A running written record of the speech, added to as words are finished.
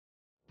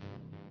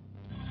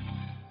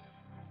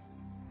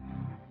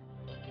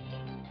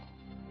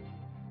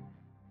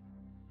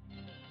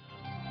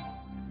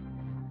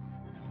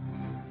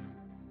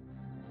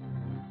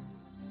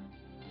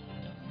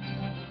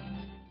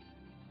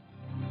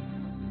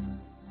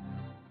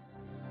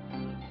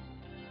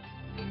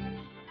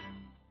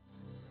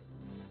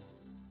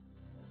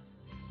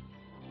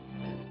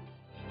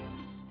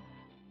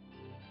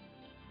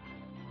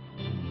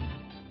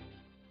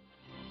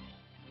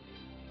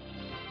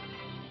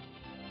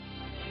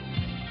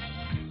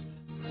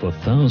For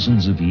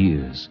thousands of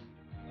years,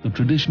 the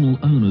traditional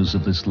owners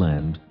of this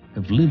land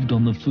have lived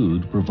on the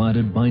food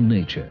provided by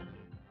nature.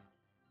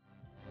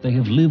 They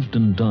have lived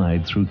and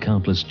died through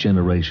countless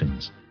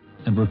generations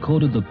and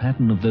recorded the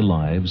pattern of their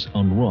lives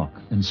on rock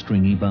and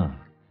stringy bark.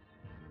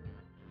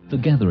 The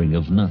gathering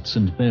of nuts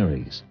and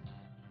berries,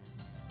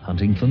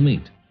 hunting for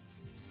meat,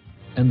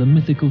 and the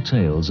mythical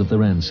tales of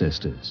their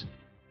ancestors.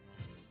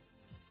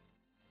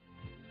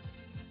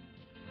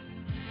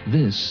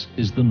 This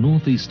is the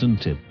northeastern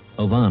tip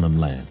of Arnhem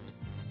Land,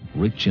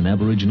 rich in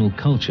Aboriginal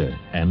culture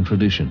and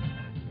tradition.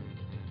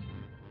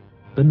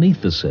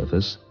 Beneath the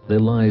surface, there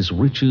lies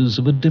riches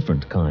of a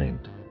different kind.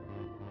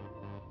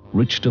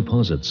 Rich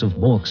deposits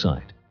of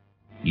bauxite,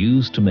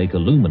 used to make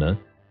alumina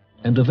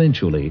and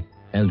eventually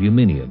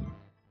aluminium.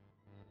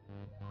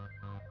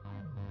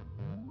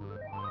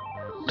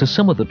 To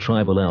some of the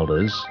tribal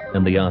elders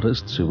and the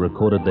artists who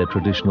recorded their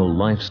traditional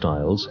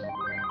lifestyles,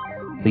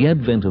 the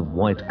advent of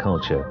white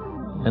culture,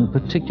 and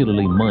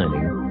particularly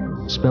mining,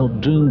 spelled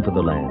doom for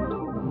the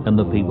land and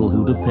the people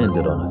who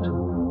depended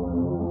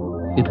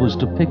on it. It was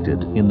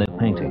depicted in their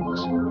paintings.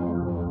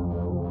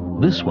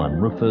 This one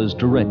refers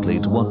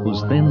directly to what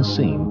was then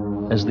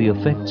seen as the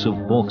effects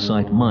of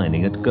bauxite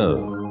mining at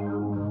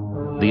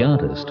Gove. The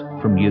artist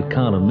from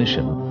Yirrkala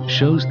mission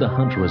shows the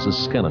hunter as a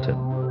skeleton.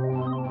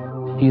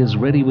 He is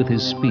ready with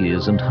his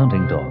spears and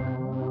hunting dog,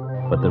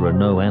 but there are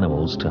no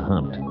animals to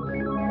hunt.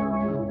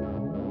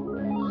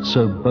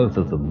 So both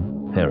of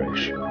them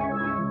perish.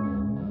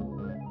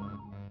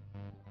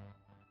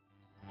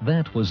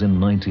 That was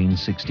in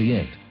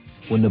 1968,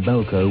 when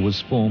Nabalco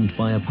was formed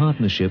by a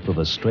partnership of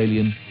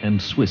Australian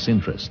and Swiss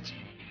interests.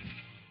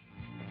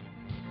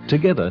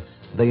 Together,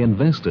 they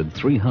invested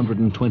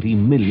 $320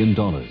 million,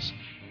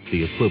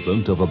 the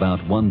equivalent of about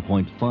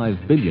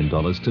 $1.5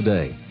 billion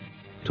today,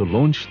 to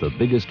launch the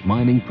biggest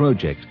mining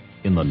project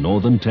in the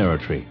Northern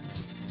Territory.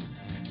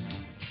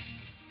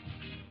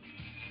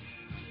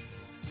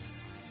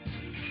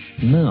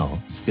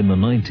 Now, in the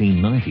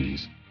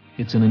 1990s,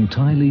 it's an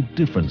entirely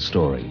different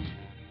story.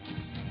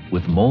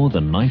 With more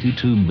than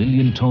 92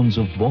 million tons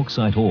of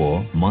bauxite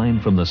ore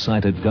mined from the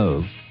site at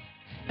Gove,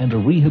 and a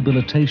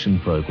rehabilitation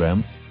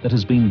program that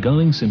has been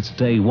going since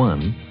day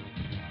one,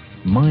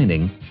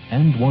 mining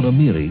and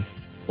Walyamirri,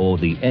 or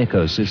the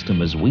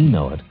ecosystem as we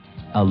know it,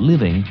 are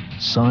living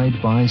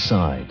side by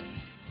side.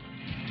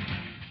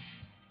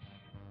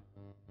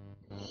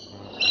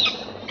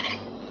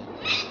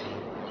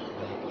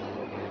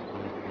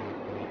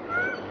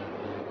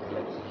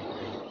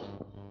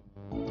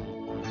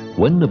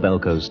 When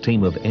Nabalco's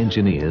team of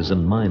engineers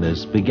and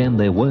miners began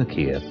their work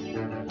here,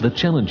 the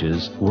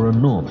challenges were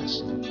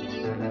enormous.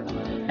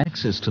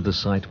 Access to the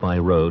site by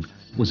road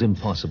was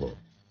impossible.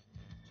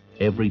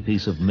 Every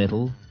piece of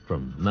metal,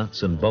 from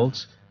nuts and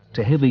bolts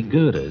to heavy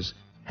girders,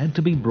 had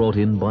to be brought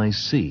in by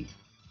sea.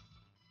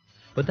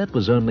 But that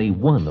was only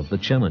one of the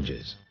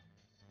challenges.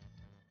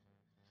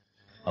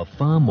 A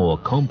far more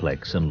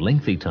complex and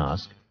lengthy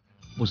task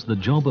was the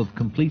job of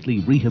completely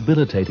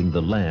rehabilitating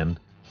the land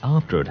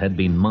after it had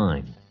been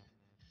mined.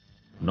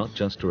 Not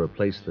just to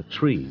replace the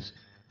trees,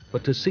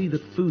 but to see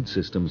that food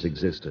systems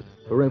existed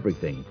for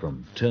everything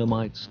from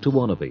termites to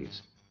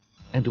wannabes,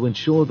 and to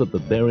ensure that the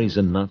berries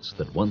and nuts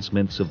that once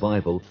meant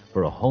survival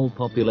for a whole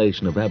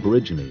population of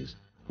Aborigines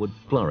would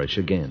flourish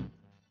again.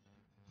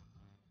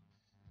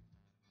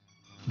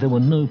 There were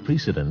no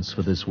precedents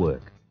for this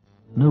work,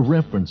 no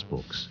reference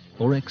books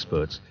or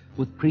experts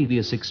with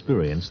previous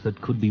experience that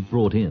could be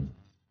brought in.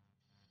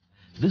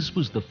 This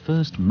was the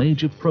first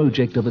major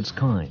project of its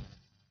kind,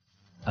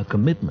 a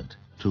commitment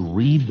to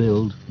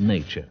rebuild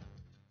nature.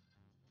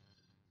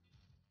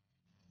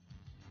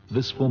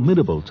 This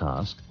formidable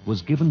task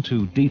was given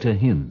to Dieter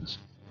Hinz,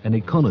 an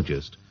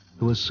ecologist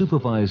who has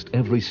supervised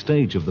every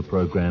stage of the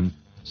program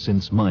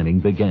since mining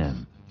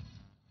began.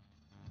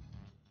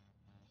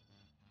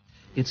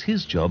 It's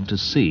his job to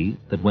see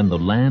that when the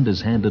land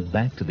is handed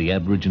back to the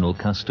Aboriginal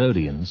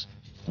custodians,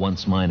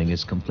 once mining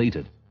is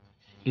completed,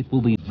 it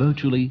will be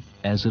virtually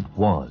as it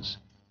was.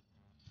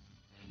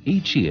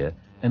 Each year,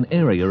 an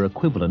area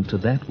equivalent to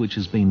that which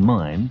has been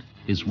mined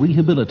is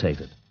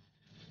rehabilitated,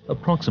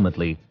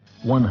 approximately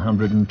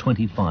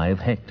 125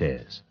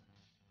 hectares.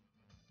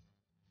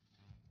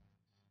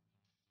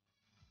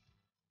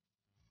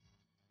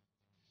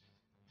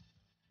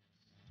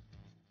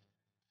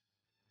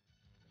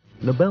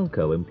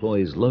 Nabalco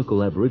employs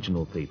local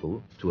Aboriginal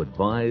people to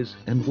advise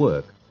and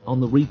work on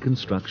the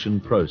reconstruction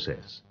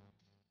process.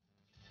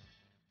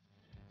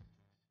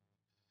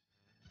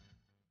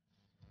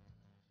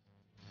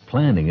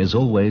 Planning is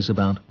always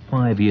about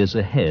 5 years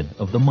ahead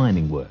of the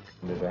mining work.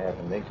 Does that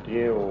happen next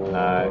year or? No,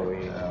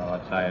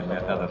 I'd say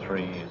another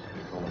 3 years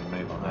before we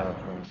move on that.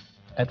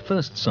 At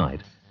first sight,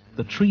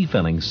 the tree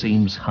felling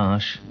seems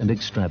harsh and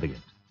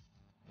extravagant,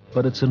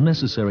 but it's a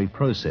necessary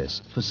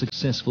process for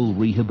successful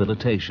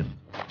rehabilitation.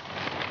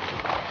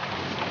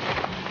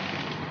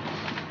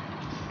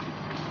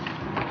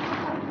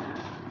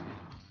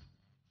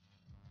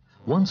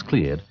 Once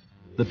cleared,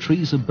 the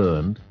trees are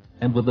burned,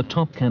 and with the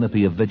top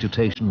canopy of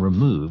vegetation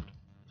removed,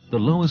 the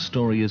lower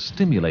story is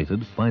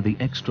stimulated by the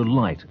extra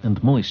light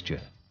and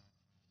moisture.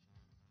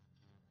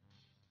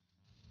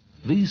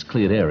 These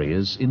cleared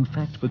areas in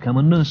fact become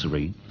a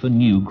nursery for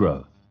new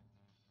growth.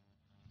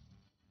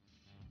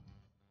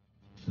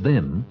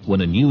 Then,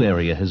 when a new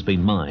area has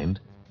been mined,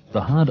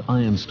 the hard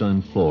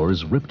ironstone floor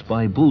is ripped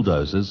by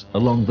bulldozers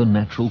along the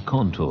natural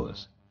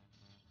contours.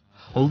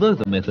 Although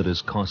the method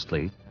is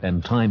costly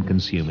and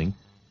time-consuming,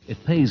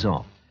 it pays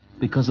off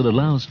because it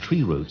allows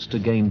tree roots to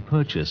gain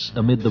purchase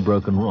amid the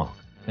broken rock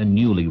and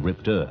newly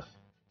ripped earth,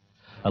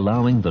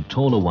 allowing the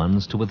taller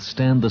ones to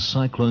withstand the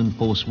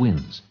cyclone-force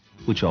winds,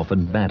 which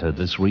often batter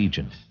this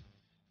region.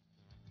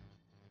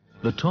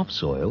 The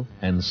topsoil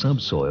and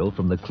subsoil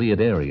from the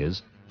cleared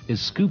areas is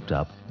scooped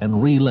up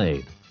and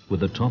relaid with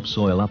the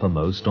topsoil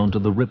uppermost onto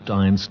the ripped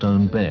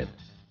ironstone bed.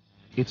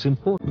 It's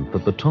important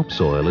that the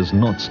topsoil is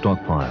not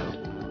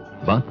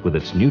stockpiled, but with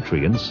its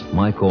nutrients,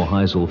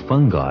 mycorrhizal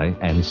fungi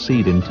and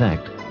seed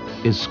intact,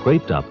 is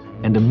scraped up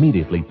and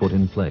immediately put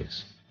in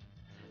place.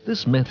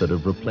 This method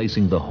of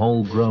replacing the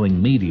whole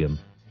growing medium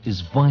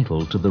is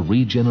vital to the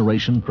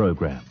regeneration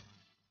program.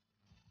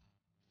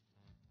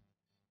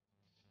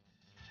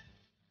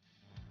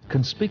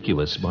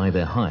 Conspicuous by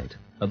their height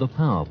are the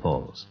power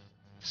poles,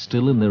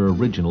 still in their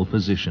original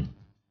position.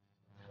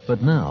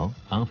 But now,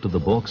 after the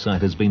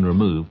bauxite has been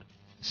removed,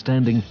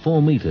 standing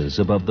 4 meters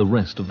above the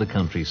rest of the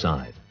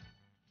countryside.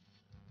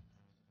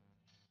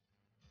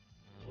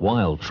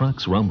 While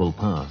trucks rumble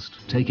past,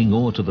 taking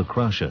ore to the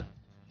crusher,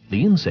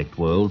 the insect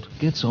world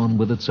gets on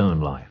with its own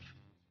life.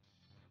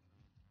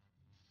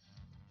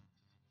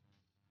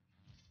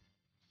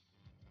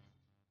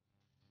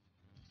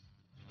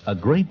 A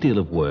great deal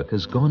of work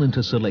has gone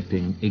into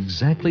selecting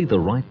exactly the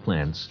right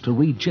plants to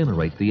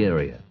regenerate the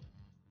area.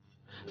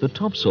 The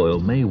topsoil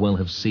may well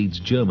have seeds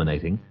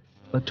germinating,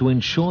 but to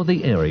ensure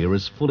the area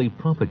is fully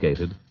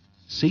propagated,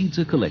 seeds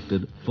are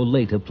collected for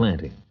later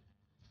planting.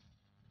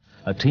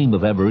 A team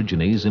of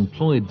Aborigines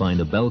employed by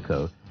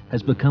Nabalco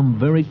has become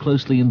very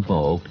closely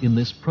involved in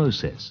this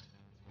process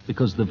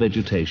because the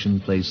vegetation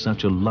plays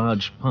such a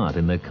large part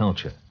in their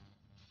culture.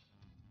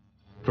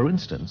 For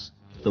instance,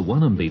 the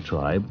Walyamirri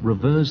tribe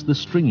reveres the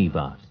stringy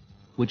bark,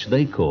 which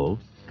they call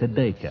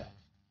kadeka.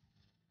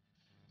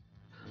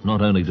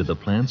 Not only do the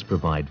plants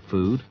provide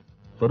food,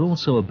 but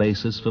also a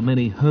basis for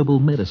many herbal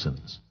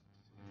medicines,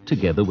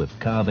 together with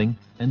carving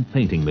and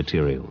painting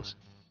materials.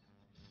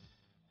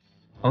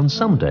 On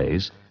some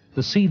days,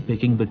 the seed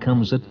picking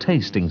becomes a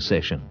tasting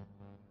session,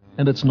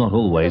 and it's not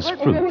always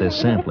fruit they're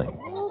sampling.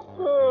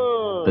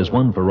 There's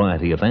one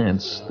variety of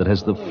ants that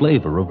has the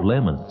flavor of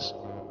lemons.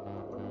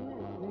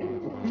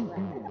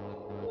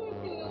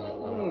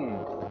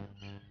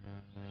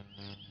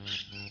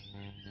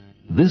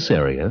 This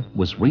area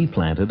was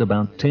replanted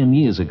about 10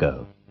 years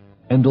ago,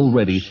 and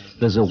already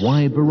there's a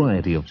wide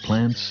variety of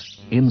plants,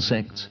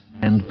 insects,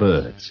 and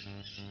birds.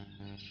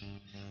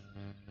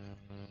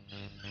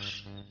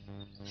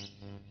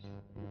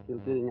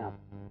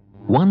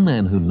 One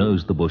man who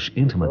knows the bush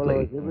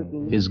intimately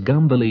is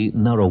Gove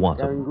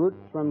Peninsula.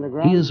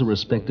 He is a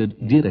respected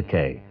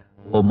Yirrkala,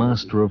 or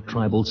master of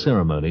tribal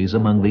ceremonies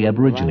among the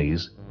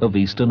Aborigines of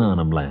eastern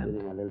Arnhem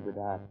Land.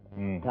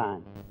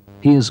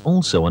 He is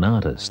also an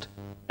artist,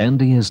 and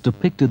he has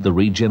depicted the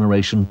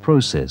regeneration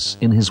process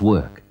in his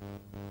work.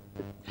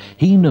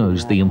 He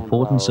knows the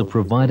importance of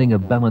providing a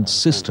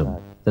balanced system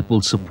that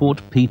will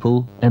support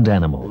people and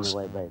animals.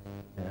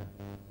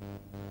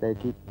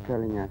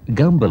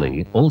 Gove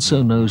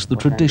also knows the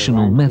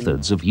traditional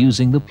methods of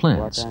using the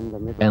plants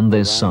and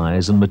their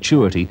size and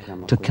maturity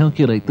to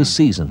calculate the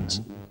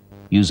seasons,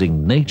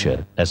 using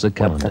nature as a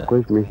calendar.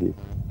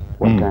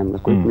 What time the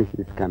Christmas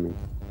is coming.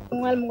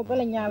 Not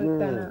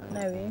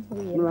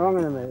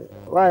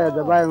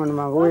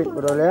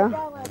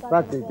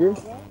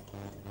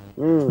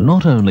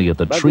only are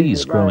the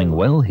trees growing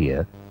well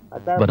here,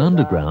 but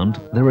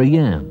underground there are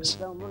yams,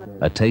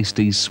 a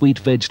tasty sweet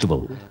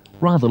vegetable,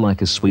 rather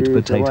like a sweet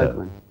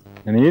potato.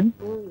 Can you eat?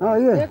 Oh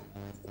yeah,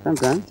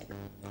 sometimes.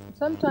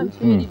 Sometimes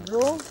you eat it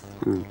raw.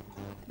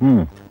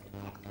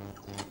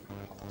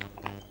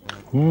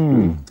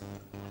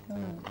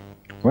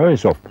 Very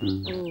soft.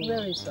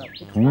 Very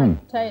soft. It's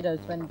like potatoes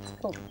when it's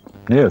cooked.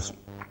 Yes.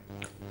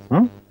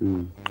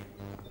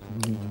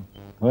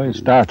 Very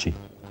starchy,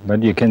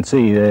 but you can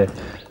see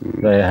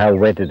how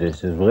wet it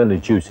is. It's really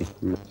juicy.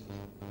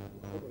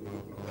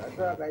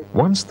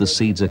 Once the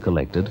seeds are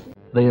collected,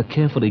 they are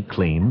carefully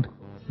cleaned,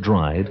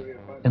 dried,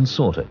 and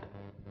sorted.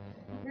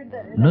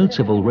 Notes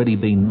have already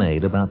been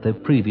made about their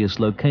previous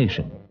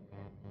location.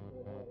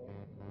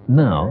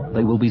 Now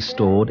they will be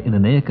stored in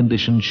an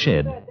air-conditioned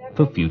shed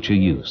for future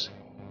use.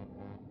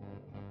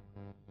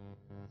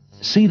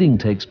 Seeding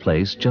takes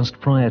place just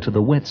prior to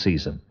the wet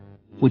season,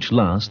 which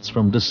lasts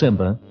from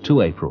December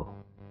to April.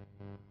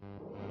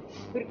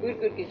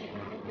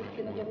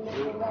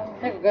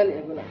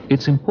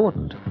 It's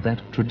important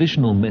that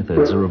traditional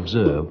methods are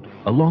observed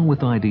along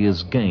with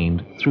ideas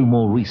gained through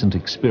more recent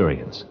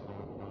experience.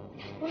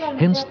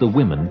 Hence the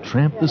women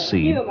tramp the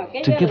seed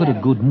to give it a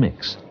good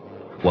mix,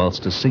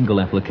 whilst a single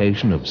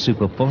application of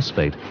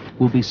superphosphate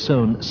will be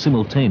sown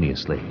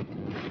simultaneously.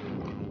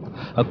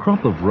 A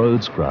crop of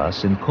Rhodes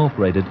grass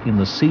incorporated in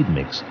the seed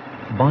mix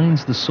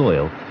binds the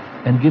soil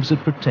and gives it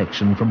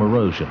protection from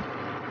erosion.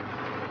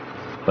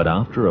 But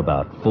after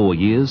about 4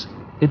 years,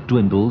 it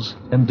dwindles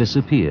and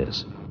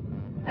disappears,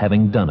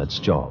 having done its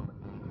job.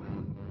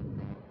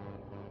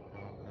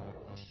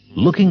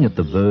 Looking at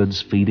the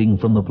birds feeding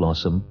from the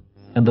blossom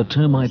and the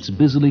termites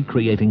busily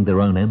creating their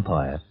own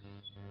empire,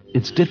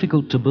 it's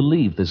difficult to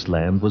believe this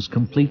land was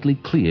completely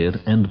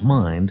cleared and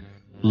mined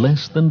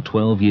less than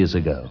 12 years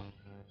ago.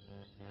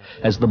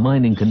 As the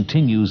mining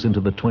continues into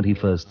the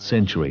 21st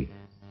century,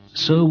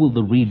 so will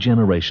the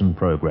regeneration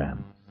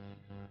program.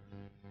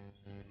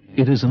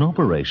 It is an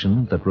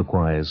operation that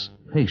requires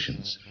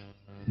patience,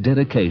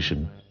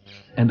 dedication,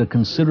 and a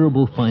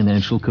considerable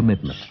financial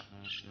commitment.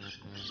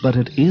 But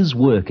it is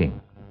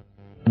working,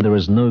 and there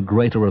is no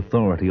greater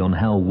authority on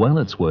how well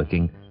it's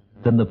working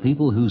than the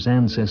people whose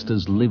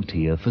ancestors lived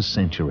here for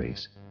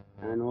centuries.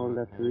 And all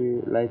the tree,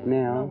 like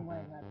now,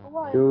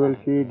 you will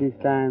see this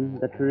time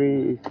the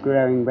tree is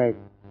growing back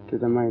to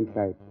the mine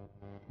site.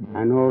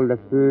 And all the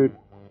food,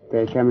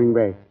 they're coming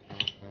back.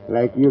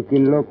 Like you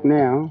can look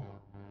now,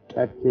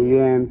 that's the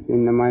yams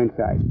in the mine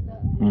site.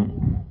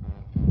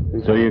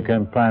 So you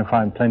can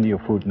find plenty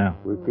of food now?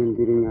 We can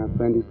getting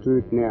plenty of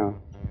food now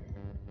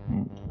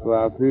for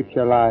our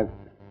future life.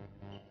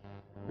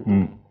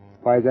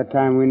 By the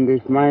time when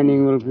this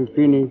mining will be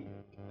finished,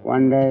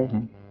 one day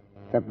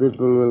the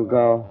people will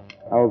go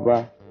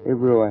over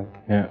everywhere.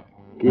 Yeah,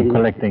 Getting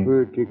collecting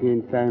food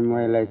again same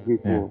way like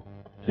before.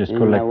 Yeah. Just in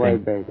collecting. way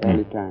back all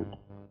the time.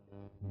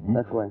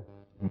 That's why.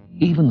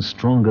 Even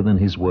stronger than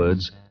his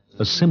words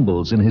are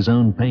symbols in his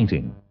own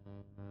painting.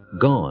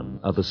 Gone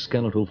are the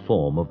skeletal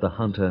form of the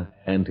hunter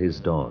and his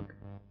dog.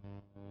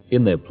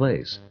 In their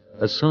place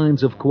are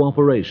signs of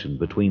cooperation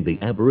between the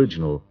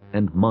Aboriginal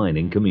and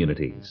mining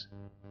communities.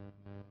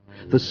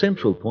 The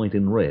central point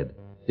in red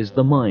is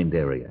the mined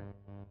area.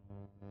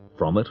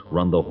 From it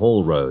run the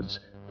haul roads,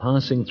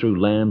 passing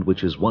through land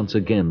which is once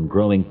again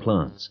growing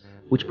plants,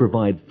 which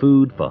provide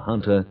food for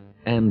hunter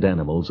and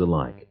animals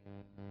alike.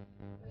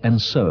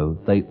 And so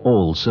they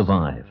all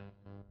survive.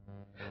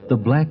 The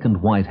black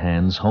and white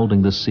hands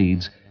holding the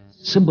seeds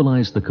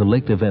symbolize the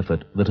collective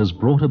effort that has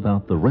brought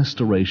about the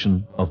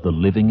restoration of the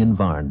living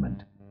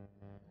environment.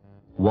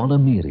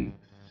 Walyamirri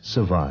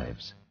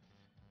survives.